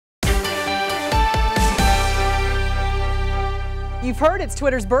You've heard it's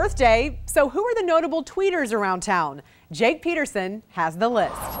Twitter's birthday, so who are the notable tweeters around town? Jake Peterson has the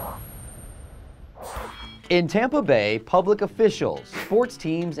list. In Tampa Bay, public officials, sports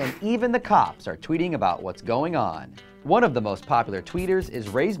teams, and even the cops are tweeting about what's going on. One of the most popular tweeters is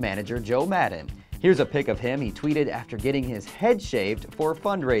Rays manager Joe Maddon. Here's a pic of him he tweeted after getting his head shaved for a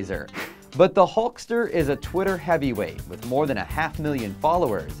fundraiser. But the Hulkster is a Twitter heavyweight with more than 500,000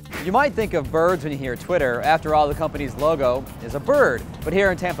 followers. You might think of birds when you hear Twitter. After all, the company's logo is a bird. But here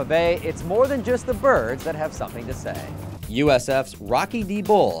in Tampa Bay, it's more than just the birds that have something to say. USF's Rocky D.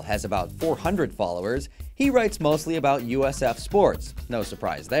 Bull has about 400 followers. He writes mostly about USF sports. No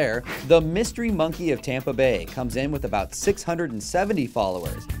surprise there. The Mystery Monkey of Tampa Bay comes in with about 670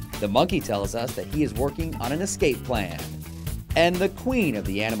 followers. The monkey tells us that he is working on an escape plan. And the queen of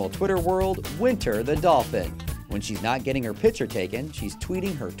the animal Twitter world, Winter the dolphin. When she's not getting her picture taken, she's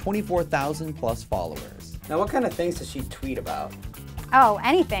tweeting her 24,000 plus followers. Now, what kind of things does she tweet about? Oh,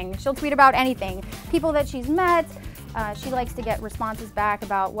 anything. She'll tweet about anything. People that she's met. She likes to get responses back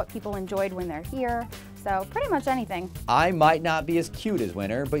about what people enjoyed when they're here. So pretty much anything. I might not be as cute as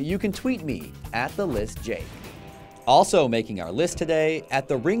Winter, but you can tweet me at @thelistjake. Also making our list today, at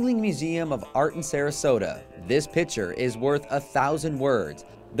the Ringling Museum of Art in Sarasota, this picture is worth 1,000 words.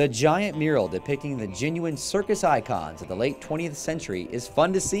 The giant mural depicting the genuine circus icons of the late 20th century is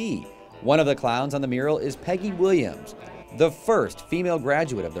fun to see. One of the clowns on the mural is Peggy Williams, the first female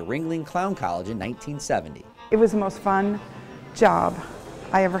graduate of the Ringling Clown College in 1970. It was the most fun job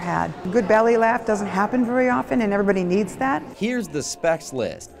I ever had. A good belly laugh doesn't happen very often, and everybody needs that. Here's the specs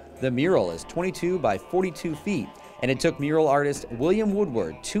list. The mural is 22 by 42 feet, and it took mural artist William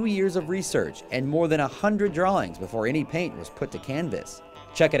Woodward 2 years of research and more than 100 drawings before any paint was put to canvas.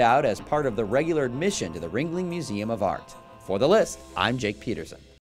 Check it out as part of the regular admission to the Ringling Museum of Art. For The List, I'm Jake Peterson.